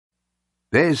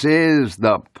This is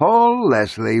the Paul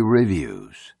Leslie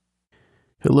Reviews.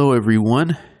 Hello,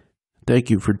 everyone. Thank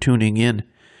you for tuning in.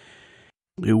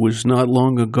 It was not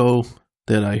long ago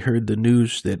that I heard the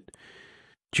news that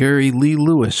Jerry Lee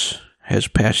Lewis has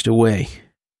passed away.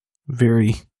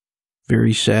 Very,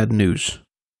 very sad news.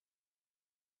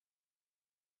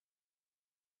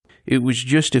 It was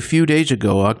just a few days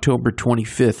ago, October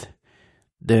 25th,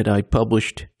 that I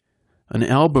published an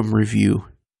album review,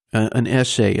 an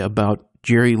essay about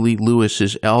Jerry Lee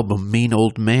Lewis's album, Mean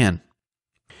Old Man.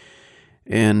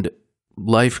 And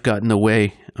life got in the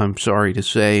way, I'm sorry to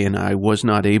say, and I was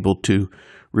not able to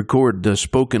record the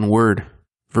spoken word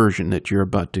version that you're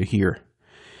about to hear.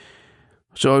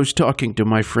 So I was talking to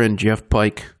my friend Jeff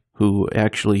Pike, who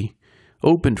actually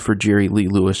opened for Jerry Lee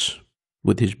Lewis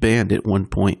with his band at one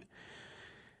point.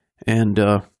 And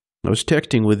I was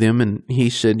texting with him, and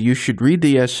he said, "You should read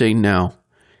the essay now."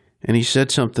 And he said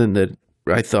something that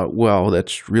I thought, well,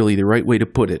 that's really the right way to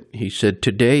put it. He said,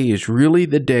 "Today is really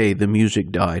the day the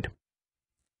music died."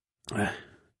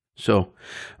 So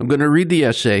I'm going to read the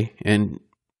essay, and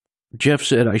Jeff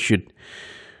said I should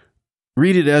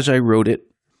read it as I wrote it.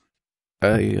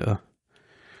 A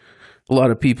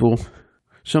lot of people,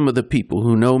 some of the people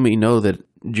who know me know that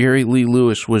Jerry Lee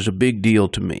Lewis was a big deal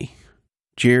to me.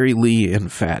 Jerry Lee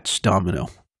and Fats Domino.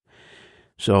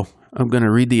 So I'm going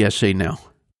to read the essay now.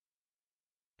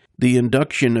 The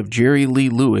induction of Jerry Lee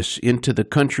Lewis into the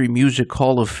Country Music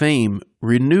Hall of Fame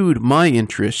renewed my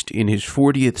interest in his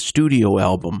 40th studio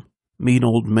album, Mean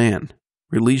Old Man.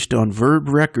 Released on Verve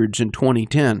Records in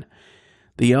 2010,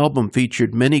 the album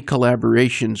featured many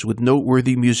collaborations with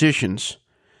noteworthy musicians.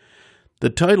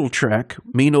 The title track,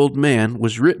 Mean Old Man,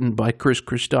 was written by Kris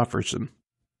Kristofferson.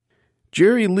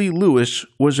 Jerry Lee Lewis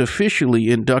was officially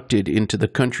inducted into the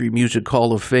Country Music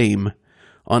Hall of Fame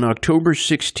on October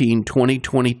 16,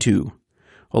 2022,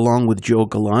 along with Joe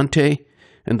Galante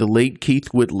and the late Keith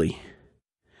Whitley.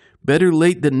 Better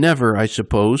late than never, I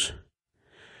suppose.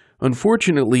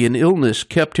 Unfortunately, an illness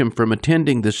kept him from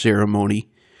attending the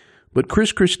ceremony, but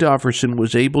Kris Kristofferson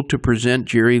was able to present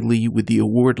Jerry Lee with the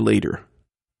award later.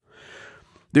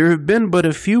 There have been but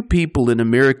a few people in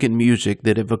American music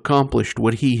that have accomplished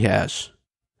what he has.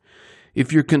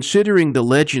 If you're considering the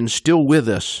legend still with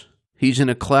us, he's in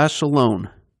a class alone.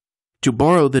 To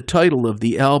borrow the title of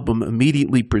the album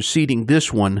immediately preceding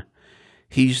this one,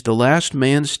 he's the last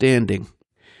man standing.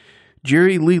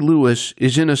 Jerry Lee Lewis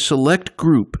is in a select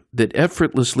group that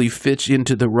effortlessly fits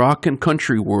into the rock and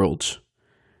country worlds.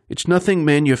 It's nothing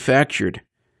manufactured.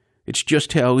 It's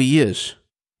just how he is.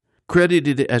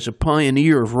 Credited as a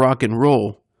pioneer of rock and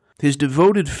roll, his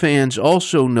devoted fans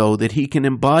also know that he can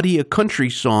embody a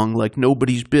country song like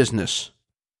nobody's business.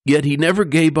 Yet he never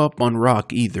gave up on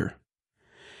rock either.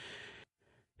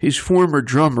 His former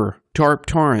drummer, Tarp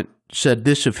Torrent, said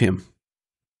this of him.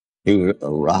 He was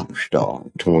a rock star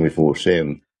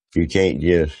 24/7. You can't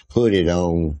just put it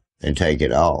on and take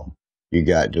it off. You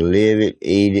got to live it,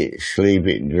 eat it, sleep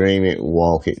it, dream it,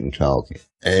 walk it, and talk it.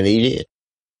 And he did.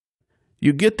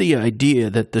 You get the idea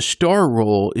that the star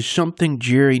role is something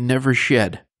Jerry never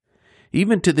shed.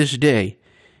 Even to this day,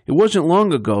 it wasn't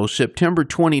long ago, September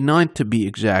 29th to be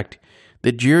exact,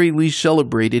 that Jerry Lee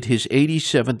celebrated his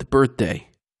 87th birthday.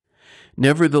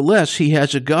 Nevertheless, he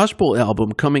has a gospel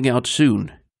album coming out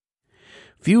soon.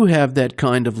 Few have that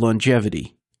kind of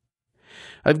longevity.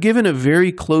 I've given a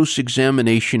very close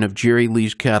examination of Jerry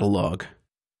Lee's catalog.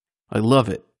 I love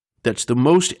it. That's the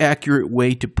most accurate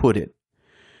way to put it.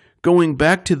 Going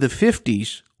back to the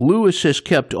 50s, Lewis has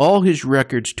kept all his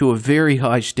records to a very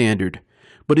high standard,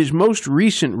 but his most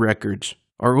recent records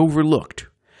are overlooked.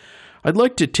 I'd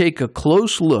like to take a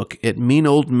close look at Mean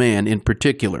Old Man in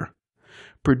particular.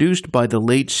 Produced by the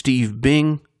late Steve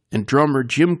Bing and drummer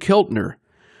Jim Keltner,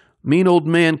 Mean Old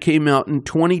Man came out in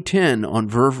 2010 on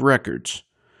Verve Records.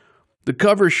 The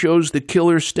cover shows the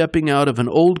killer stepping out of an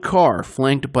old car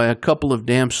flanked by a couple of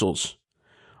damsels.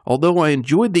 Although I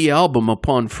enjoyed the album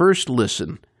upon first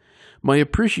listen, my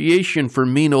appreciation for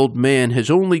Mean Old Man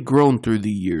has only grown through the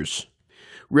years.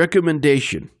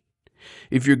 Recommendation: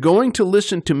 if you're going to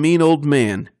listen to Mean Old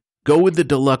Man, go with the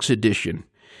deluxe edition.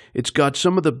 It's got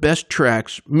some of the best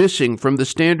tracks missing from the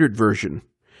standard version.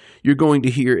 You're going to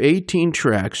hear 18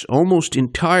 tracks almost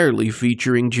entirely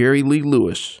featuring Jerry Lee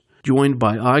Lewis, joined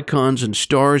by icons and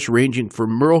stars ranging from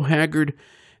Merle Haggard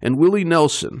and Willie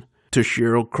Nelson to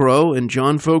Sheryl Crow and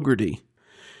John Fogerty.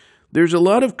 There's a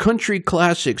lot of country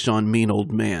classics on Mean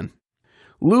Old Man.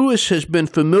 Lewis has been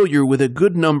familiar with a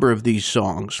good number of these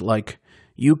songs, like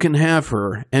You Can Have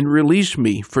Her and Release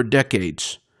Me, for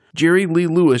decades. Jerry Lee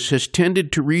Lewis has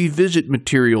tended to revisit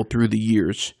material through the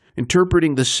years,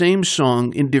 interpreting the same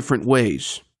song in different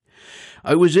ways.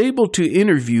 I was able to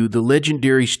interview the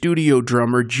legendary studio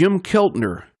drummer Jim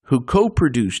Keltner, who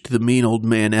co-produced the Mean Old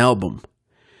Man album.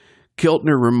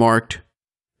 Keltner remarked,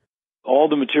 all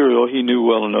the material he knew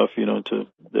well enough,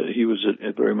 that he was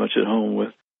very much at home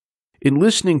with. In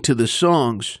listening to the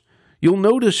songs, you'll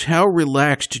notice how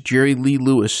relaxed Jerry Lee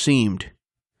Lewis seemed.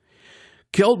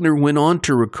 Keltner went on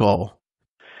to recall,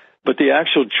 but the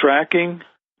actual tracking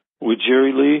with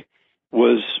Jerry Lee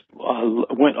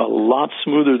went a lot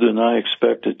smoother than I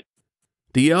expected.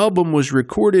 The album was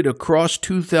recorded across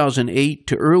 2008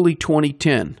 to early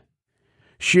 2010.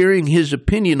 Sharing his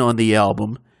opinion on the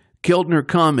album, Keltner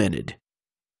commented,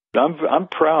 I'm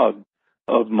proud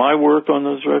of my work on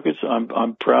those records.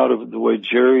 I'm proud of the way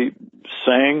Jerry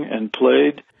sang and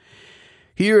played.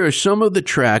 Here are some of the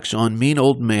tracks on Mean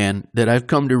Old Man that I've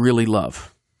come to really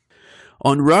love.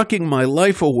 On Rocking My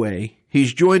Life Away,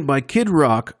 he's joined by Kid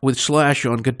Rock with Slash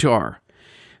on guitar.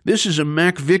 This is a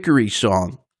Mac Vickery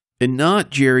song, and not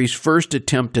Jerry's first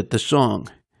attempt at the song.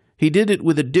 He did it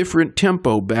with a different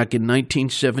tempo back in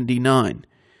 1979.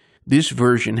 This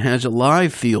version has a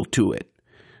live feel to it,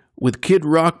 with Kid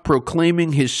Rock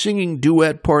proclaiming his singing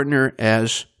duet partner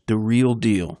as the real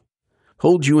deal.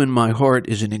 Hold You in My Heart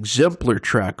is an exemplar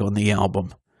track on the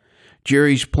album.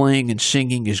 Jerry's playing and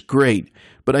singing is great,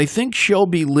 but I think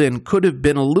Shelby Lynne could have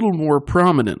been a little more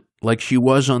prominent, like she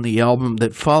was on the album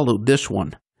that followed this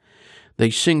one.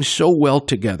 They sing so well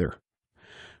together.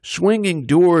 Swinging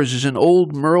Doors is an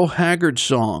old Merle Haggard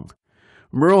song.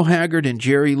 Merle Haggard and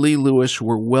Jerry Lee Lewis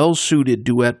were well-suited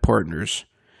duet partners.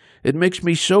 It makes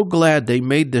me so glad they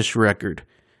made this record,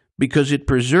 because it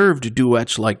preserved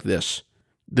duets like this.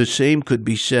 The same could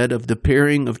be said of the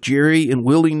pairing of Jerry and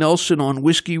Willie Nelson on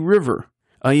Whiskey River.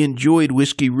 I enjoyed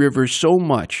Whiskey River so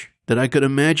much that I could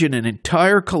imagine an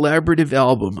entire collaborative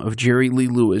album of Jerry Lee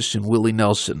Lewis and Willie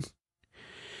Nelson.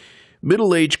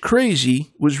 Middle Age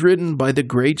Crazy was written by the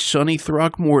great Sonny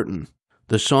Throckmorton.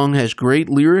 The song has great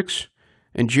lyrics,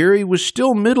 and Jerry was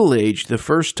still middle-aged the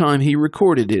first time he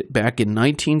recorded it back in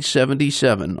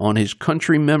 1977 on his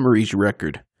Country Memories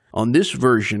record. On this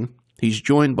version, he's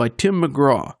joined by Tim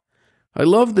McGraw. I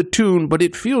love the tune, but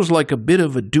it feels like a bit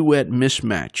of a duet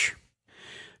mismatch.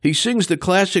 He sings the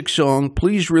classic song,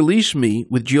 Please Release Me,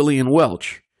 with Gillian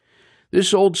Welch.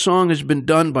 This old song has been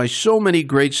done by so many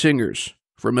great singers,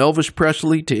 from Elvis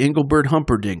Presley to Engelbert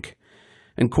Humperdinck,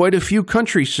 and quite a few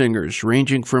country singers,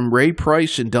 ranging from Ray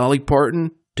Price and Dolly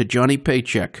Parton to Johnny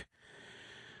Paycheck.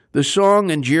 The song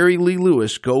and Jerry Lee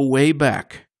Lewis go way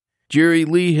back. Jerry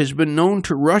Lee has been known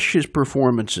to rush his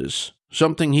performances,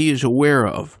 something he is aware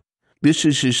of. This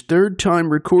is his third time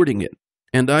recording it,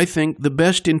 and I think the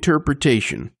best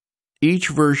interpretation, each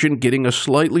version getting a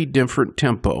slightly different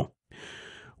tempo.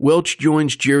 Welch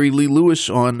joins Jerry Lee Lewis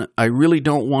on I Really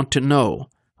Don't Want to Know,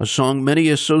 a song many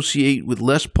associate with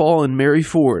Les Paul and Mary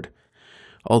Ford.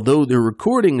 Although the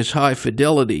recording is high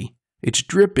fidelity, it's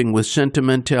dripping with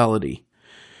sentimentality.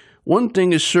 One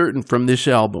thing is certain from this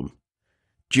album,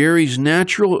 Jerry's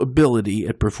natural ability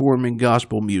at performing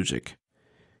gospel music.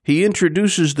 He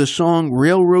introduces the song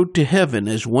Railroad to Heaven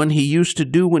as one he used to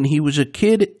do when he was a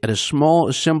kid at a small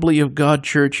Assembly of God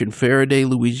church in Faraday,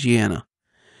 Louisiana.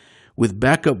 With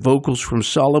backup vocals from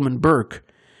Solomon Burke,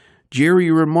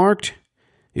 Jerry remarked,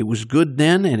 "It was good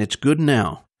then and it's good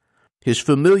now." His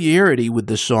familiarity with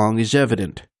the song is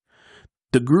evident.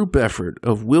 The group effort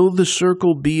of Will the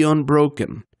Circle Be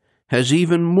Unbroken has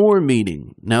even more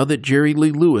meaning now that Jerry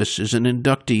Lee Lewis is an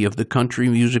inductee of the Country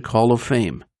Music Hall of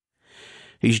Fame.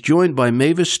 He's joined by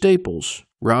Mavis Staples,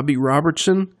 Robbie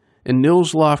Robertson, and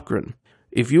Nils Lofgren.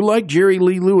 If you like Jerry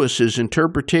Lee Lewis's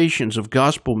interpretations of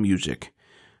gospel music,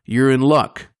 you're in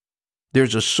luck.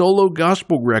 There's a solo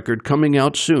gospel record coming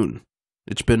out soon.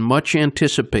 It's been much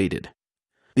anticipated.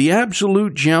 The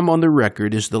absolute gem on the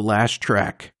record is the last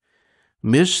track,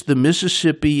 Miss the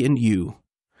Mississippi and You.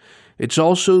 It's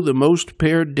also the most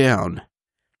pared down.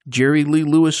 Jerry Lee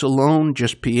Lewis alone,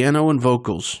 just piano and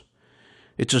vocals.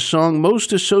 It's a song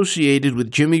most associated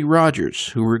with Jimmie Rodgers,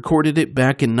 who recorded it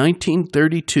back in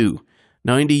 1932,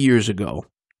 90 years ago.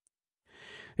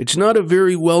 It's not a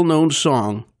very well-known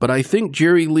song, but I think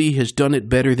Jerry Lee has done it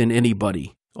better than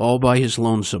anybody, all by his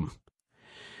lonesome.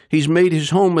 He's made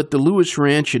his home at the Lewis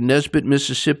Ranch in Nesbitt,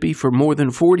 Mississippi for more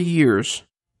than 40 years.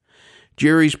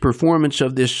 Jerry's performance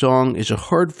of this song is a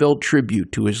heartfelt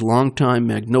tribute to his longtime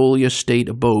Magnolia State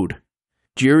abode.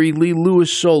 Jerry Lee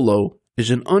Lewis solo is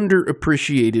an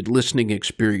underappreciated listening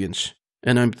experience,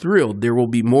 and I'm thrilled there will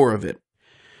be more of it.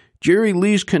 Jerry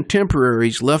Lee's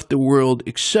contemporaries left the world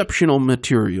exceptional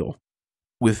material.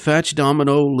 With Fats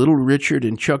Domino, Little Richard,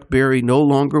 and Chuck Berry no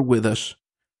longer with us,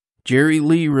 Jerry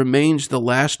Lee remains the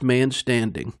last man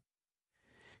standing.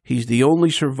 He's the only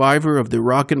survivor of the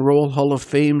Rock and Roll Hall of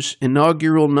Fame's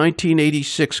inaugural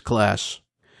 1986 class.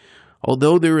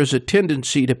 Although there is a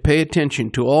tendency to pay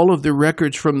attention to all of the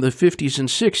records from the 50s and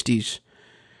 60s,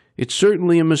 it's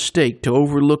certainly a mistake to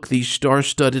overlook these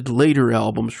star-studded later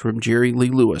albums from Jerry Lee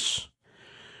Lewis.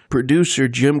 Producer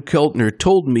Jim Keltner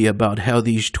told me about how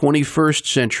these 21st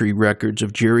century records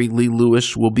of Jerry Lee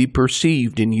Lewis will be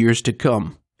perceived in years to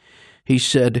come. He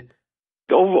said,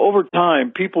 Over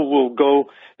time, people will go,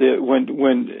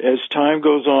 as time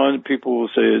goes on, people will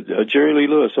say, Jerry Lee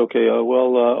Lewis, okay,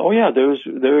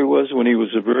 there he was when he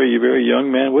was a very, very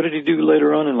young man. What did he do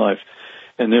later on in life?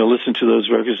 And they'll listen to those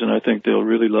records, and I think they'll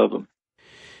really love them.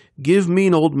 Give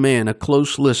Mean Old Man a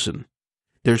close listen.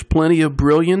 There's plenty of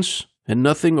brilliance and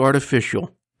nothing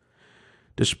artificial.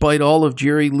 Despite all of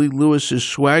Jerry Lee Lewis's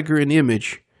swagger and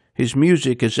image, his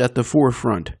music is at the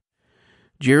forefront.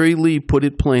 Jerry Lee put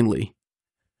it plainly,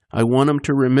 I want him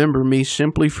to remember me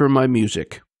simply for my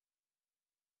music.